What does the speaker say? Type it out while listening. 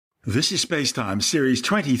This is Spacetime Series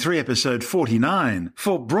 23, Episode 49,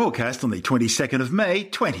 for broadcast on the 22nd of May,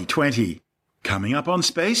 2020. Coming up on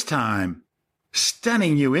Spacetime,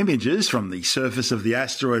 stunning new images from the surface of the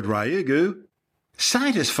asteroid Ryugu.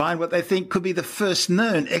 Scientists find what they think could be the first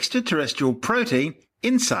known extraterrestrial protein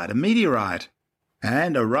inside a meteorite.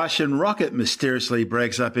 And a Russian rocket mysteriously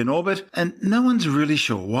breaks up in orbit, and no one's really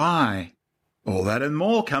sure why. All that and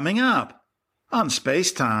more coming up on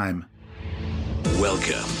Spacetime.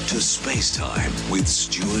 Welcome to Spacetime with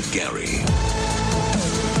Stuart Gary.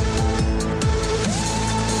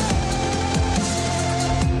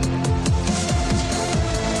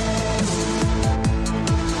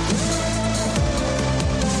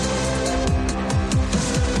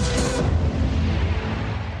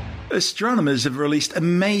 Astronomers have released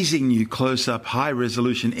amazing new close-up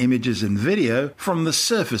high-resolution images and video from the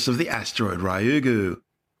surface of the asteroid Ryugu.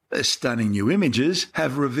 The stunning new images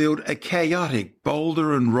have revealed a chaotic,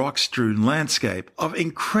 boulder and rock-strewn landscape of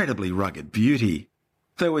incredibly rugged beauty.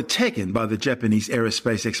 They were taken by the Japanese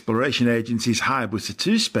Aerospace Exploration Agency's Hayabusa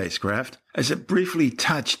 2 spacecraft as it briefly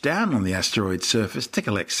touched down on the asteroid's surface to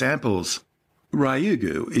collect samples.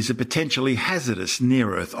 Ryugu is a potentially hazardous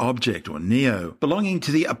near-Earth object, or NEO, belonging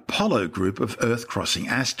to the Apollo group of Earth-crossing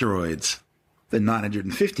asteroids. The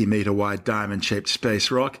 950-metre-wide diamond-shaped space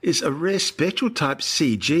rock is a rare spectral-type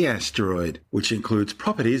CG asteroid, which includes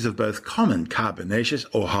properties of both common carbonaceous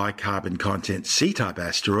or high carbon content C-type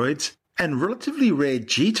asteroids and relatively rare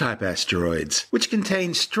G-type asteroids, which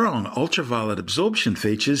contain strong ultraviolet absorption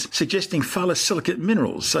features suggesting phyllosilicate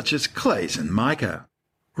minerals such as clays and mica.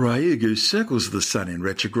 Ryugu circles the Sun in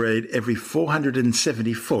retrograde every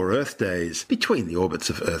 474 Earth days between the orbits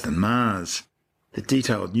of Earth and Mars. The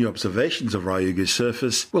detailed new observations of Ryugu's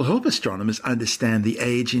surface will help astronomers understand the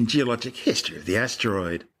age and geologic history of the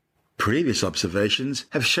asteroid. Previous observations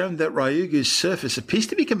have shown that Ryugu's surface appears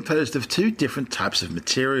to be composed of two different types of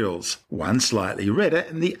materials, one slightly redder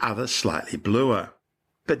and the other slightly bluer.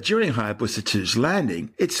 But during Hayabusa 2's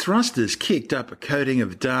landing, its thrusters kicked up a coating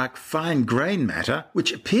of dark, fine-grained matter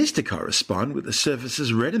which appears to correspond with the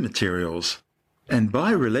surface's redder materials. And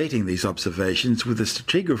by relating these observations with the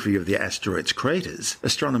stratigraphy of the asteroid's craters,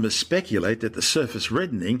 astronomers speculate that the surface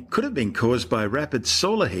reddening could have been caused by rapid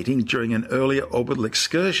solar heating during an earlier orbital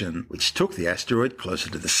excursion, which took the asteroid closer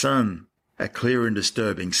to the Sun. A clear and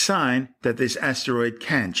disturbing sign that this asteroid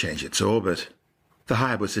can change its orbit. The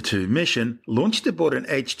Hayabusa 2 mission launched aboard an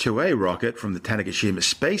H-2A rocket from the Tanegashima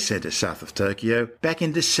Space Center south of Tokyo back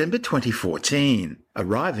in December 2014,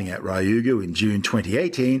 arriving at Ryugu in June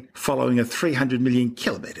 2018 following a 300 million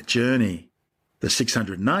kilometer journey. The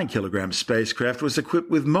 609-kilogram spacecraft was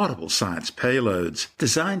equipped with multiple science payloads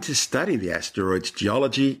designed to study the asteroid's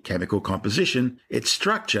geology, chemical composition, its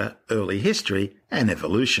structure, early history, and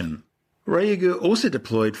evolution. Ryugu also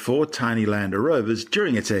deployed 4 tiny lander rovers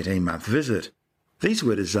during its 18-month visit. These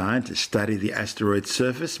were designed to study the asteroid's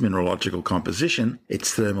surface mineralogical composition,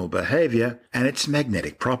 its thermal behavior, and its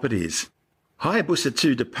magnetic properties. Hayabusa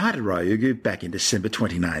 2 departed Ryugu back in December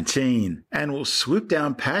 2019 and will swoop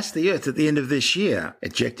down past the Earth at the end of this year,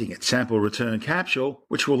 ejecting its sample return capsule,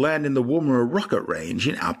 which will land in the Woomera rocket range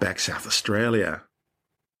in outback South Australia.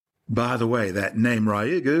 By the way, that name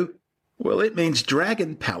Ryugu, well, it means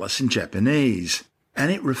Dragon Palace in Japanese. And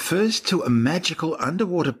it refers to a magical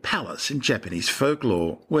underwater palace in Japanese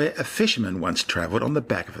folklore, where a fisherman once travelled on the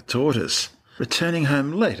back of a tortoise, returning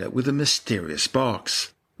home later with a mysterious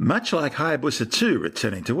box, much like Hayabusa 2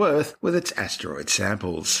 returning to Earth with its asteroid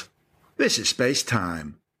samples. This is Space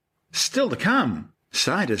Time. Still to come,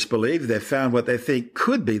 scientists believe they've found what they think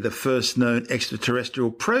could be the first known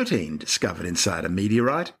extraterrestrial protein discovered inside a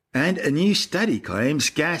meteorite, and a new study claims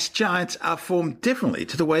gas giants are formed differently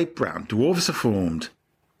to the way brown dwarfs are formed.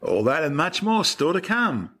 All that and much more still to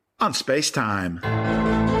come on Spacetime.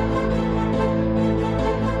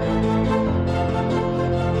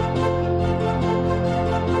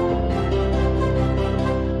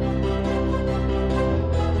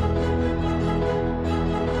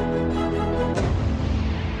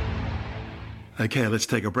 Okay, let's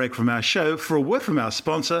take a break from our show for a word from our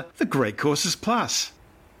sponsor, The Great Courses Plus.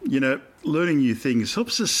 You know, learning new things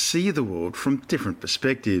helps us see the world from different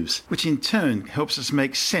perspectives, which in turn helps us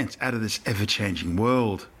make sense out of this ever-changing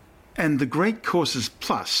world. And the Great Courses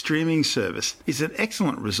Plus streaming service is an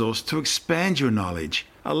excellent resource to expand your knowledge,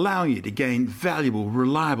 allowing you to gain valuable,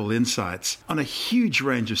 reliable insights on a huge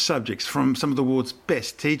range of subjects from some of the world's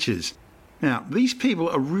best teachers. Now, these people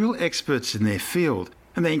are real experts in their field,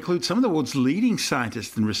 and they include some of the world's leading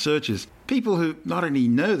scientists and researchers, people who not only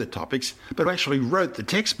know the topics, but who actually wrote the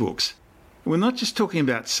textbooks. We're not just talking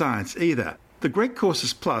about science either. The Great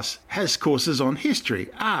Courses Plus has courses on history,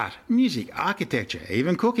 art, music, architecture,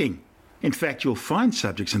 even cooking. In fact, you'll find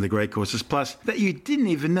subjects in the Great Courses Plus that you didn't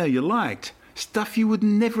even know you liked, stuff you would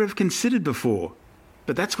never have considered before.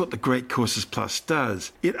 But that's what the Great Courses Plus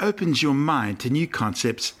does. It opens your mind to new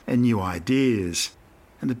concepts and new ideas.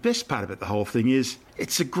 And the best part about the whole thing is,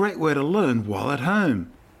 it's a great way to learn while at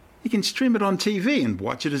home. You can stream it on TV and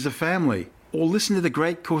watch it as a family, or listen to the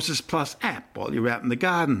Great Courses Plus app while you're out in the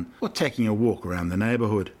garden or taking a walk around the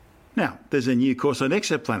neighbourhood. Now, there's a new course on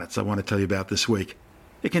exoplanets I want to tell you about this week.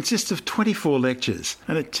 It consists of 24 lectures,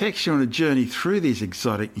 and it takes you on a journey through these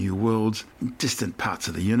exotic new worlds in distant parts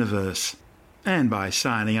of the universe. And by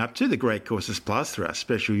signing up to the Great Courses Plus through our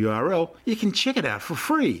special URL, you can check it out for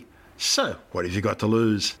free. So, what have you got to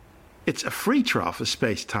lose? It's a free trial for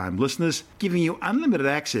Space Time listeners, giving you unlimited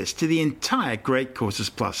access to the entire Great Courses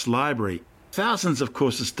Plus library, thousands of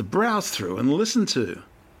courses to browse through and listen to.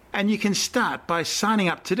 And you can start by signing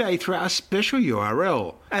up today through our special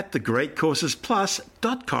URL at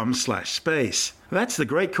thegreatcoursesplus.com/space. That's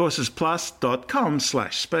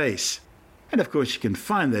thegreatcoursesplus.com/space. And of course you can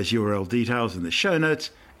find those URL details in the show notes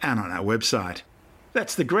and on our website.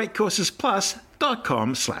 That's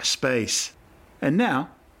thegreatcoursesplus.com/space. And now,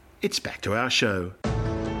 it's back to our show.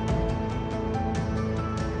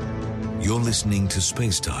 You're listening to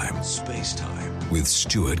Space Time with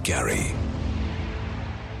Stuart Gary.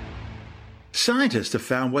 Scientists have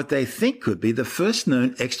found what they think could be the first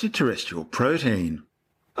known extraterrestrial protein.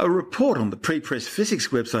 A report on the pre-press physics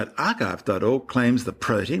website archive.org claims the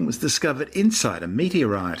protein was discovered inside a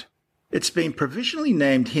meteorite. It's been provisionally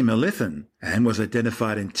named hemolithin and was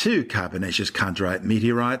identified in two carbonaceous chondrite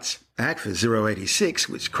meteorites, ACFA 086,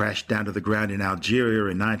 which crashed down to the ground in Algeria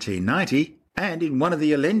in 1990, and in one of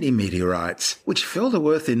the Alendi meteorites, which fell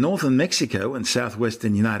to Earth in northern Mexico and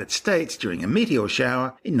southwestern United States during a meteor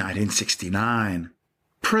shower in 1969.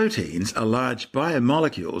 Proteins are large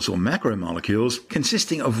biomolecules or macromolecules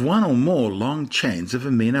consisting of one or more long chains of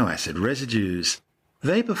amino acid residues.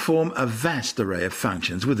 They perform a vast array of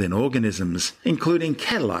functions within organisms, including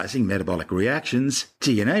catalyzing metabolic reactions,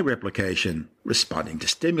 DNA replication, responding to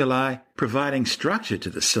stimuli, providing structure to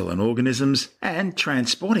the cell and organisms, and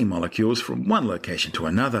transporting molecules from one location to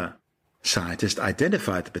another. Scientists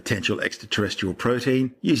identified the potential extraterrestrial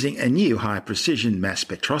protein using a new high-precision mass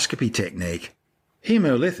spectroscopy technique.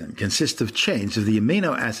 Hemolithin consists of chains of the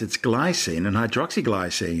amino acids glycine and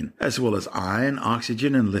hydroxyglycine, as well as iron,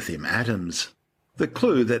 oxygen, and lithium atoms. The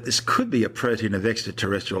clue that this could be a protein of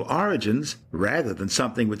extraterrestrial origins, rather than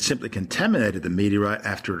something which simply contaminated the meteorite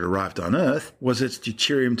after it arrived on Earth, was its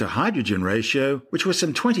deuterium to hydrogen ratio, which was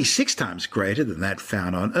some 26 times greater than that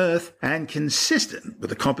found on Earth and consistent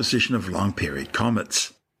with the composition of long-period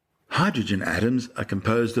comets. Hydrogen atoms are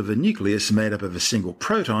composed of a nucleus made up of a single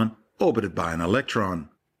proton orbited by an electron.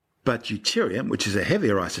 But deuterium, which is a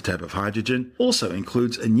heavier isotope of hydrogen, also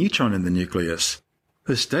includes a neutron in the nucleus.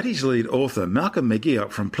 The study's lead author, Malcolm McGeoch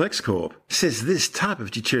from PlexCorp, says this type of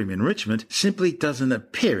deuterium enrichment simply doesn't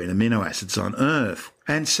appear in amino acids on Earth,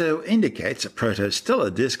 and so indicates a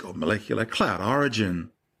protostellar disk or molecular cloud origin.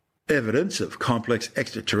 Evidence of complex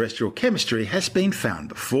extraterrestrial chemistry has been found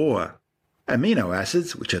before. Amino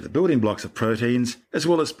acids, which are the building blocks of proteins, as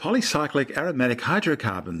well as polycyclic aromatic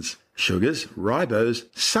hydrocarbons, sugars, ribose,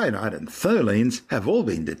 cyanide and tholines have all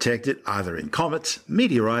been detected either in comets,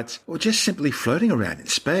 meteorites, or just simply floating around in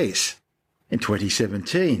space. In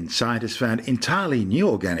 2017, scientists found entirely new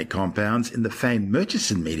organic compounds in the famed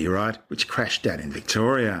Murchison meteorite, which crashed down in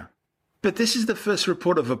Victoria. But this is the first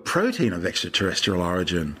report of a protein of extraterrestrial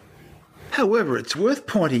origin. However, it's worth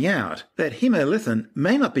pointing out that hemolithin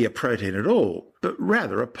may not be a protein at all, but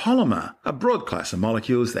rather a polymer, a broad class of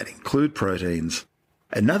molecules that include proteins.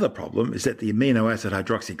 Another problem is that the amino acid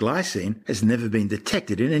hydroxyglycine has never been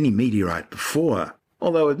detected in any meteorite before,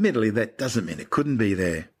 although admittedly that doesn't mean it couldn't be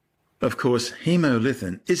there. Of course,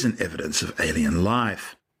 hemolithin isn't evidence of alien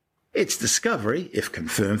life. Its discovery, if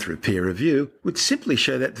confirmed through peer review, would simply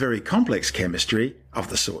show that very complex chemistry, of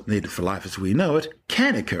the sort needed for life as we know it,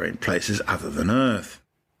 can occur in places other than Earth.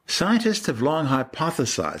 Scientists have long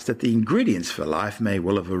hypothesized that the ingredients for life may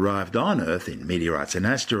well have arrived on Earth in meteorites and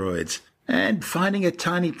asteroids, and finding a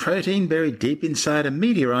tiny protein buried deep inside a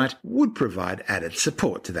meteorite would provide added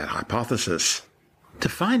support to that hypothesis. To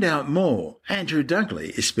find out more, Andrew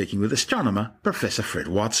Dunkley is speaking with astronomer Professor Fred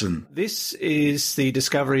Watson. This is the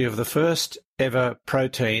discovery of the first ever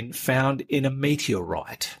protein found in a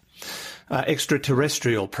meteorite,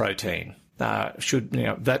 extraterrestrial protein. That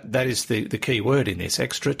is the key word in this,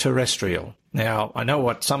 extraterrestrial. Now, I know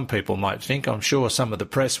what some people might think. I'm sure some of the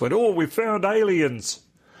press went, "Oh, we found aliens."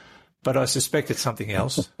 But I suspect it's something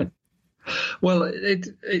else. Well,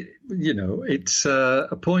 it's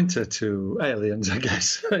a pointer to aliens, I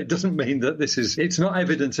guess. It doesn't mean that it's not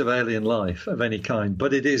evidence of alien life of any kind,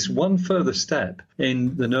 but it is one further step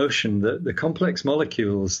in the notion that the complex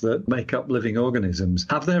molecules that make up living organisms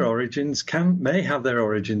may have their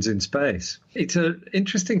origins in space. It's an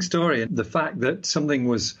interesting story, the fact that something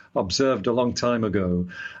was observed a long time ago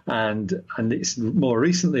and it's more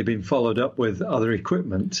recently been followed up with other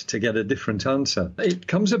equipment to get a different answer. It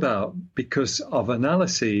comes about because of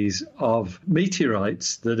analyses of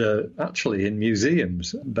meteorites that are actually in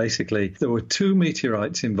museums. Basically, there were 2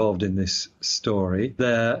 meteorites involved in this story.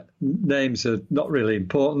 Their names are not really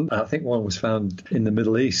important. I think one was found in the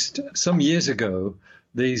Middle East. Some years ago,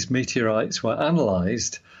 these meteorites were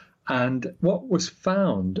analysed, and what was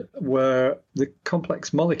found were the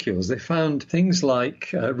complex molecules. They found things like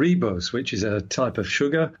ribose, which is a type of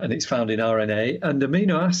sugar, and it's found in RNA, and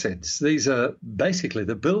amino acids. These are basically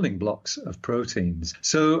the building blocks of proteins.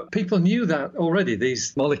 So people knew that already.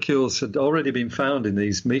 These molecules had already been found in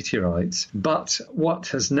these meteorites. But what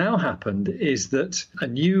has now happened is that a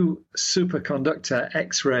new superconductor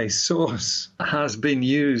X-ray source has been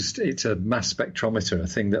used. It's a mass spectrometer, a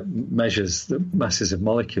thing that measures the masses of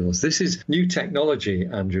molecules. This is new technology,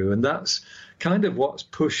 Andrew, and that's kind of what's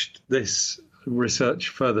pushed this research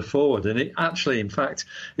further forward. And it actually, in fact,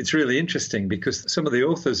 it's really interesting because some of the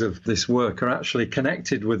authors of this work are actually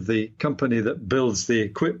connected with the company that builds the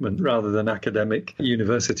equipment rather than academic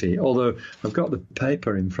university. Although I've got the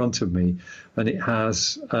paper in front of me, and it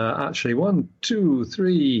has actually 1, 2,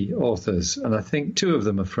 3 authors, and I think 2 of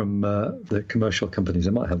them are from the commercial companies.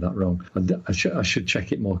 I might have that wrong. I should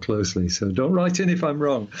check it more closely, so don't write in if I'm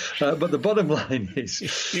wrong. But the bottom line is...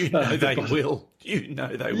 they will. You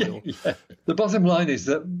know they will. Yeah. The bottom line is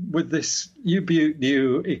that with this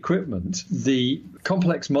new equipment, the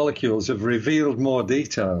complex molecules have revealed more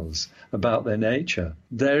details about their nature.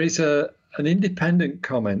 There is an independent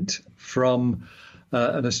comment from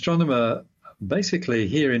an astronomer basically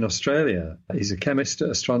here in Australia. He's a chemist,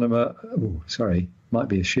 astronomer. Oh, sorry, might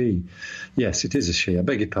be a she. Yes, it is a she. I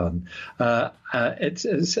beg your pardon. It's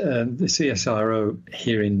the CSIRO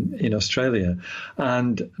here in Australia.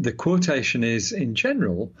 And the quotation is, in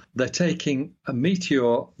general, they're taking a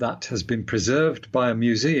meteor that has been preserved by a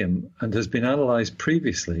museum and has been analysed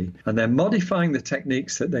previously, and they're modifying the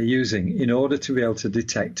techniques that they're using in order to be able to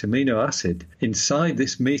detect amino acid inside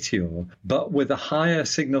this meteor, but with a higher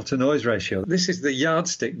signal-to-noise ratio. This is the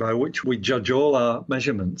yardstick by which we judge all our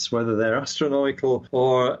measurements, whether they're astronomical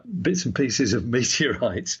or bits and pieces of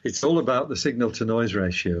meteorites. It's all about the signal-to-noise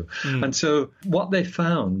ratio. And so what they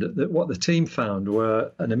found, what the team found,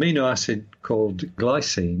 were an amino acid called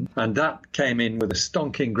glycine, and that came in with a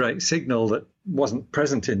stonking great signal that wasn't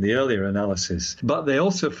present in the earlier analysis. But they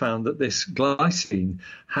also found that this glycine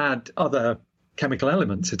had other chemical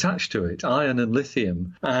elements attached to it, iron and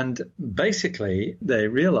lithium. And basically, they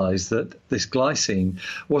realized that this glycine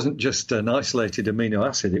wasn't just an isolated amino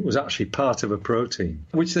acid, it was actually part of a protein,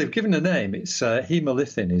 which they've given a name. It's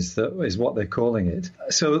hemolythin is what they're calling it.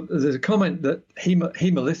 So there's a comment that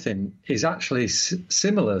hemolythin is actually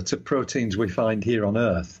similar to proteins we find here on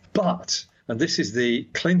Earth. But, and this is the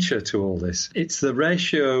clincher to all this, it's the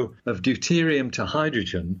ratio of deuterium to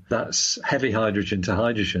hydrogen, that's heavy hydrogen to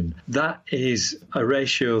hydrogen. That is a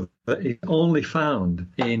ratio that is only found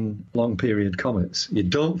in long-period comets. You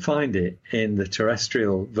don't find it in the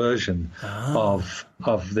terrestrial version of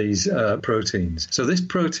these proteins. So this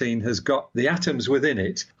protein has got the atoms within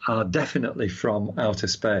it are definitely from outer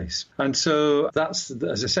space. And so that's,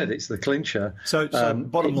 as I said, it's the clincher. So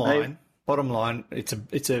bottom line, it's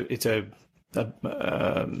a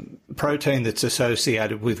protein that's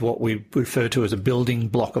associated with what we refer to as a building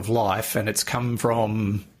block of life, and it's come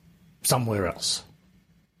from somewhere else.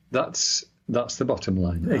 That's the bottom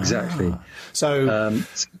line, exactly. So,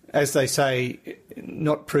 as they say,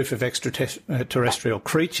 not proof of extraterrestrial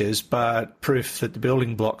creatures, but proof that the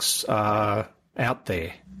building blocks are out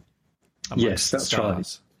there. Yes, that's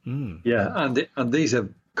right. Yeah, and these are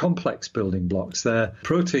complex building blocks. They're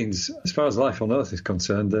proteins. As far as life on Earth is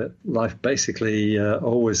concerned, that life basically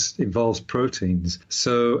always involves proteins.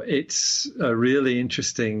 So it's a really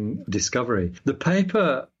interesting discovery. The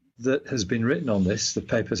paper that has been written on this, the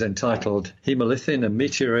paper's entitled Hemolythin,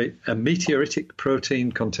 a meteoritic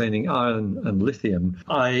protein containing iron and lithium.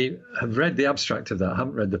 I have read the abstract of that, I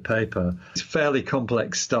haven't read the paper. It's fairly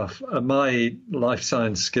complex stuff. My life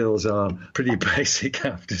science skills are pretty basic, I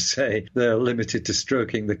have to say. They're limited to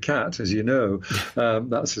stroking the cat, as you know.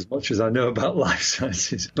 That's as much as I know about life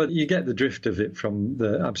sciences. But you get the drift of it from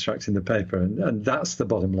the abstract in the paper, and that's the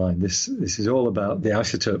bottom line. This is all about the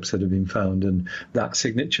isotopes that have been found and that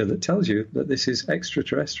signature that tells you that this is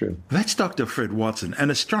extraterrestrial. That's Dr. Fred Watson,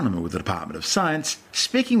 an astronomer with the Department of Science,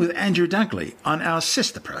 speaking with Andrew Dunkley on our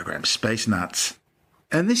sister program, Space Nuts.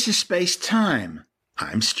 And this is Space Time.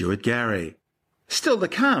 I'm Stuart Gary. Still to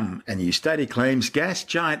come, a new study claims gas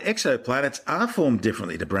giant exoplanets are formed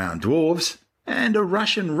differently to brown dwarfs, and a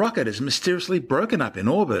Russian rocket is mysteriously broken up in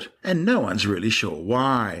orbit, and no one's really sure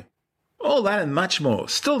why. All that and much more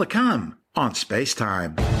still to come on Space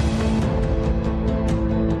Time.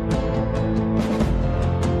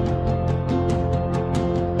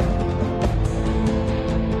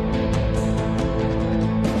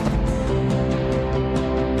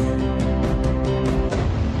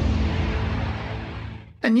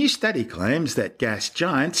 A new study claims that gas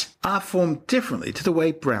giants are formed differently to the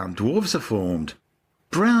way brown dwarfs are formed.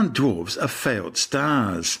 Brown dwarfs are failed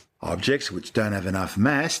stars, objects which don't have enough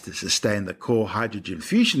mass to sustain the core hydrogen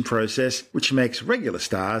fusion process which makes regular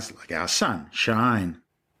stars like our Sun shine.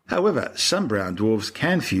 However, some brown dwarfs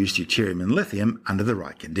can fuse deuterium and lithium under the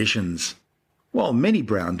right conditions. While many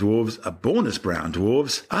brown dwarfs are born as brown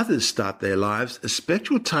dwarfs, others start their lives as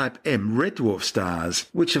spectral type M red dwarf stars,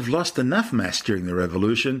 which have lost enough mass during their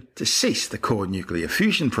evolution to cease the core nuclear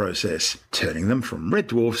fusion process, turning them from red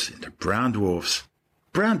dwarfs into brown dwarfs.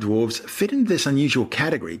 Brown dwarfs fit into this unusual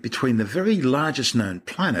category between the very largest known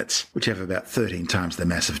planets, which have about 13 times the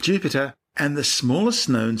mass of Jupiter, and the smallest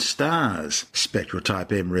known stars, spectral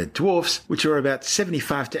type M red dwarfs, which are about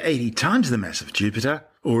 75 to 80 times the mass of Jupiter,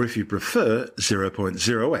 or if you prefer,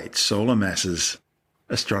 0.08 solar masses.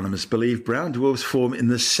 Astronomers believe brown dwarfs form in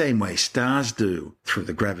the same way stars do, through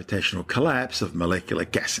the gravitational collapse of molecular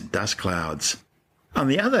gas and dust clouds. On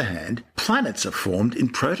the other hand, planets are formed in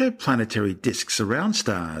protoplanetary disks around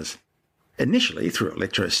stars, initially through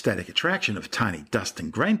electrostatic attraction of tiny dust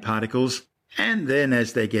and grain particles, and then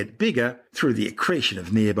as they get bigger through the accretion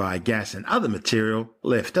of nearby gas and other material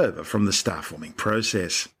left over from the star-forming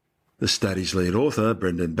process. The study's lead author,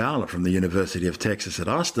 Brendan Bowler from the University of Texas at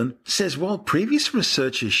Austin, says while previous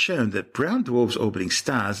research has shown that brown dwarfs orbiting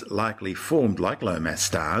stars likely formed like low-mass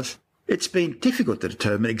stars, it's been difficult to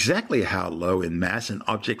determine exactly how low in mass an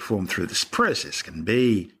object formed through this process can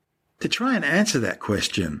be. To try and answer that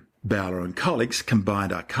question, Bowler and colleagues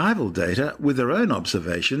combined archival data with their own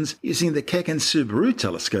observations using the Keck and Subaru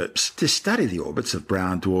telescopes to study the orbits of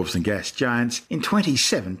brown dwarfs and gas giants in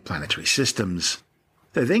 27 planetary systems.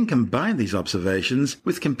 They then combined these observations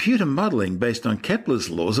with computer modelling based on Kepler's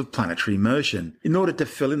laws of planetary motion in order to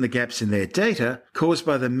fill in the gaps in their data caused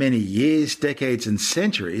by the many years, decades and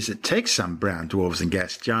centuries it takes some brown dwarfs and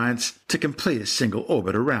gas giants to complete a single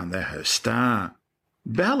orbit around their host star.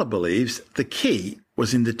 Bowler believes the key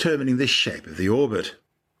was in determining the shape of the orbit.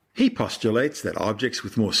 He postulates that objects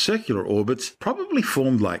with more circular orbits probably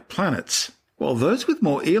formed like planets, while those with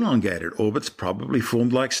more elongated orbits probably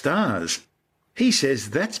formed like stars. He says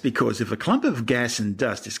that's because if a clump of gas and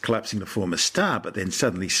dust is collapsing to form a star but then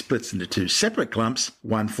suddenly splits into two separate clumps,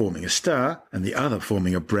 one forming a star and the other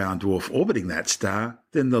forming a brown dwarf orbiting that star,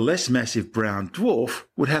 then the less massive brown dwarf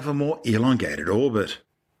would have a more elongated orbit.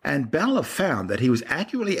 And Bowler found that he was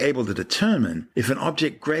accurately able to determine if an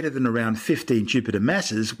object greater than around 15 Jupiter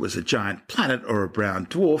masses was a giant planet or a brown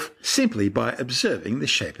dwarf simply by observing the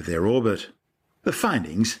shape of their orbit. The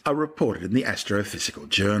findings are reported in the Astrophysical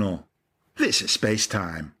Journal. This is Space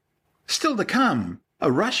Time. Still to come,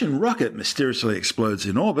 a Russian rocket mysteriously explodes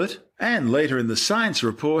in orbit, and later in the science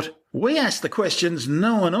report, we ask the questions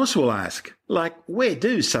no one else will ask, like where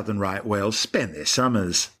do southern right whales spend their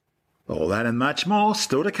summers? All that and much more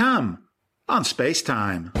still to come on Space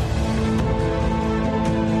Time.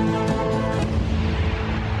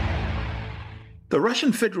 The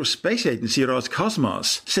Russian Federal Space Agency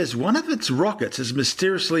Roscosmos says one of its rockets has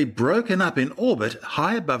mysteriously broken up in orbit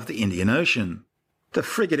high above the Indian Ocean. The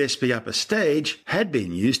frigate SP Upper Stage had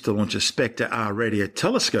been used to launch a Spectre R radio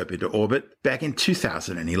telescope into orbit back in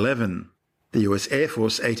 2011. The US Air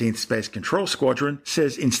Force 18th Space Control Squadron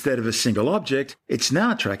says instead of a single object, it's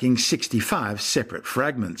now tracking 65 separate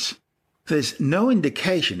fragments. There's no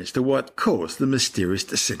indication as to what caused the mysterious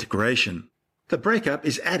disintegration. The breakup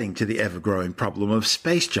is adding to the ever-growing problem of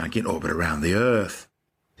space junk in orbit around the Earth.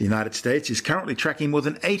 The United States is currently tracking more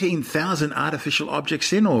than 18,000 artificial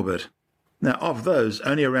objects in orbit. Now, of those,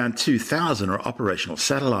 only around 2,000 are operational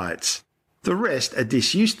satellites. The rest are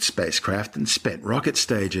disused spacecraft and spent rocket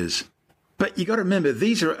stages. But you got to remember,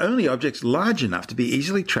 these are only objects large enough to be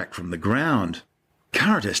easily tracked from the ground.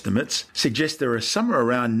 Current estimates suggest there are somewhere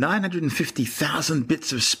around 950,000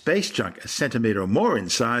 bits of space junk a centimetre or more in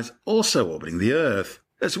size also orbiting the Earth,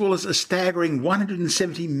 as well as a staggering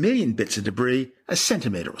 170 million bits of debris a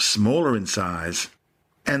centimetre or smaller in size.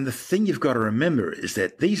 And the thing you've got to remember is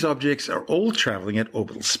that these objects are all travelling at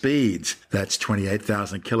orbital speeds. That's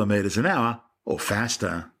 28,000 kilometres an hour or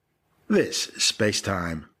faster. This is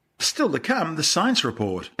space-time. Still to come, the science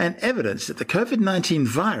report and evidence that the COVID-19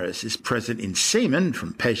 virus is present in semen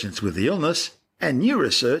from patients with the illness, and new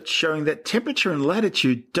research showing that temperature and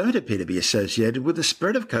latitude don't appear to be associated with the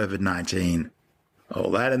spread of COVID-19.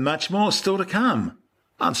 All that and much more still to come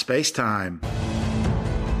on Space-Time.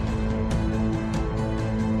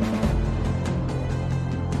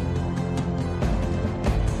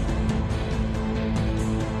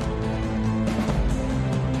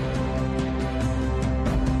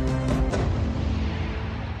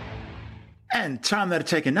 And time now to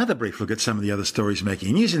take another brief look at some of the other stories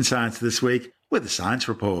making news in science this week with the Science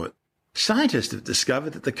Report. Scientists have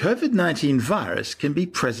discovered that the COVID-19 virus can be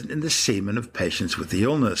present in the semen of patients with the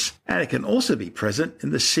illness, and it can also be present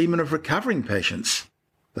in the semen of recovering patients.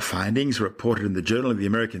 The findings, reported in the Journal of the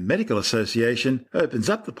American Medical Association, opens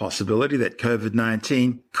up the possibility that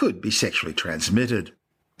COVID-19 could be sexually transmitted.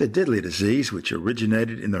 The deadly disease, which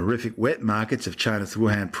originated in the horrific wet markets of China's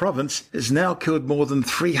Wuhan province, has now killed more than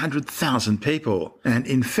 300,000 people and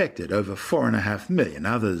infected over 4.5 million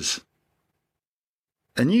others.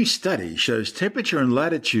 A new study shows temperature and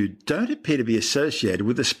latitude don't appear to be associated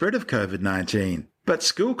with the spread of COVID-19, but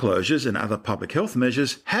school closures and other public health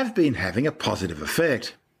measures have been having a positive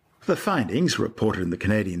effect. The findings, reported in the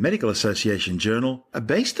Canadian Medical Association Journal, are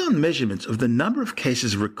based on measurements of the number of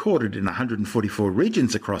cases recorded in 144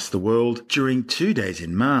 regions across the world during 2 days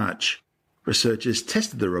in March. Researchers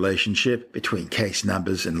tested the relationship between case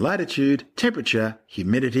numbers and latitude, temperature,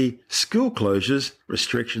 humidity, school closures,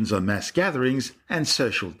 restrictions on mass gatherings, and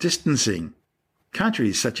social distancing.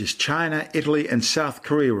 Countries such as China, Italy, and South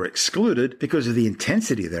Korea were excluded because of the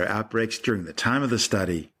intensity of their outbreaks during the time of the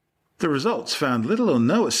study. The results found little or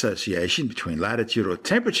no association between latitude or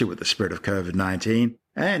temperature with the spread of COVID-19,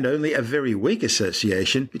 and only a very weak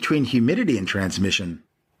association between humidity and transmission.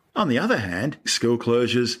 On the other hand, school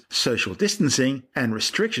closures, social distancing, and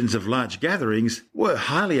restrictions of large gatherings were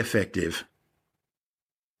highly effective.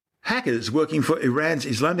 Hackers working for Iran's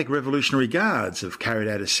Islamic Revolutionary Guards have carried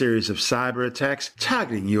out a series of cyber attacks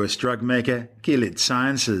targeting US drug maker Gilead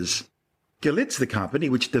Sciences. Gilead's the company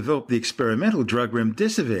which developed the experimental drug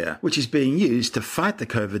remdesivir, which is being used to fight the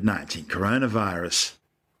COVID-19 coronavirus.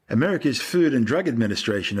 America's Food and Drug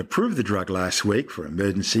Administration approved the drug last week for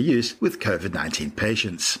emergency use with COVID-19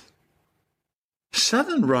 patients.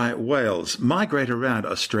 Southern right whales migrate around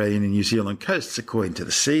Australian and New Zealand coasts according to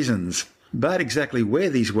the seasons, but exactly where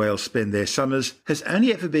these whales spend their summers has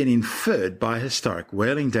only ever been inferred by historic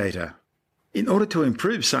whaling data. In order to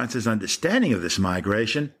improve science's understanding of this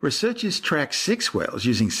migration, researchers tracked 6 whales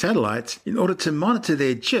using satellites in order to monitor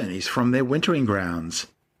their journeys from their wintering grounds.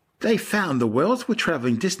 They found the whales were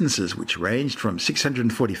travelling distances which ranged from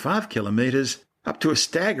 645 kilometres up to a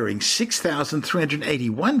staggering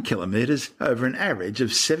 6,381 kilometres over an average of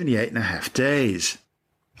 78.5 days.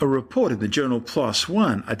 A report in the journal PLOS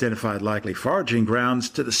ONE identified likely foraging grounds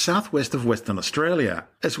to the southwest of Western Australia,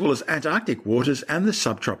 as well as Antarctic waters and the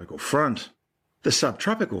subtropical front. The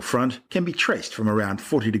subtropical front can be traced from around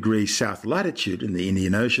 40 degrees south latitude in the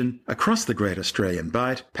Indian Ocean across the Great Australian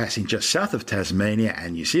Bight, passing just south of Tasmania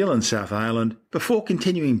and New Zealand's South Island, before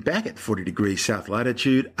continuing back at 40 degrees south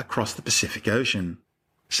latitude across the Pacific Ocean.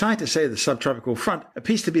 Scientists say the subtropical front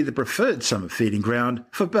appears to be the preferred summer feeding ground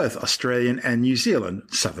for both Australian and New Zealand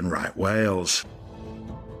southern right whales.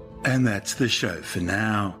 And that's the show for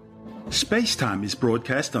now. Spacetime is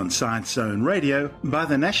broadcast on Science Zone Radio by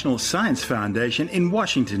the National Science Foundation in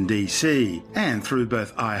Washington, D.C., and through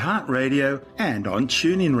both iHeartRadio and on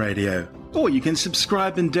TuneIn Radio. Or you can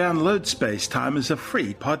subscribe and download Spacetime as a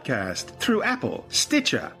free podcast through Apple,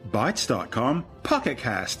 Stitcher, Bytes.com, Pocket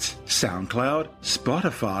Casts, SoundCloud,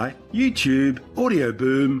 Spotify, YouTube, Audio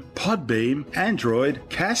Boom, Podbeam, Android,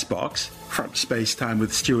 Castbox, from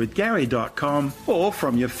spacetimewithstuartgary.com, or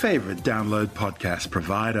from your favorite download podcast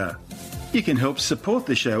provider. You can help support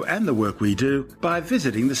the show and the work we do by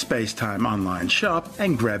visiting the Spacetime online shop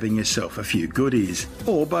and grabbing yourself a few goodies,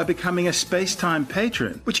 or by becoming a Spacetime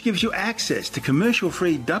patron, which gives you access to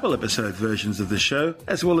commercial-free double-episode versions of the show,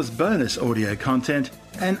 as well as bonus audio content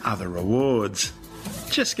and other rewards.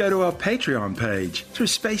 Just go to our Patreon page through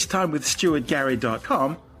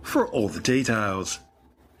spacetimewithstuartgary.com for all the details.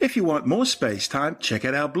 If you want more space time, check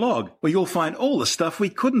out our blog, where you'll find all the stuff we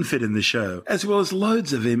couldn't fit in the show, as well as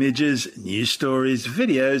loads of images, news stories,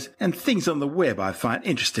 videos, and things on the web I find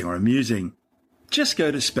interesting or amusing. Just go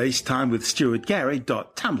to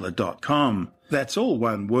spacetimewithstuartgary.tumblr.com. That's all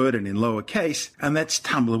one word and in lowercase, and that's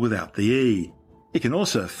Tumblr without the E. You can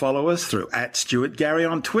also follow us through @StuartGary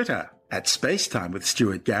on Twitter, @Spacetime with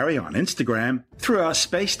Stuart Gary on Instagram, through our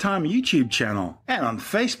Spacetime YouTube channel, and on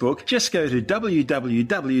Facebook, just go to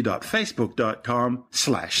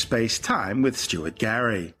www.facebook.com/Spacetime with Stuart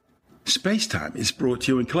Gary. Spacetime is brought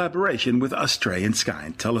to you in collaboration with Australian Sky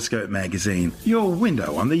and Telescope magazine, your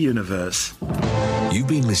window on the universe. You've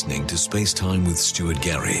been listening to Spacetime with Stuart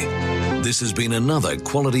Gary. This has been another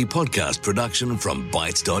quality podcast production from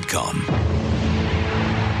Bytes.com.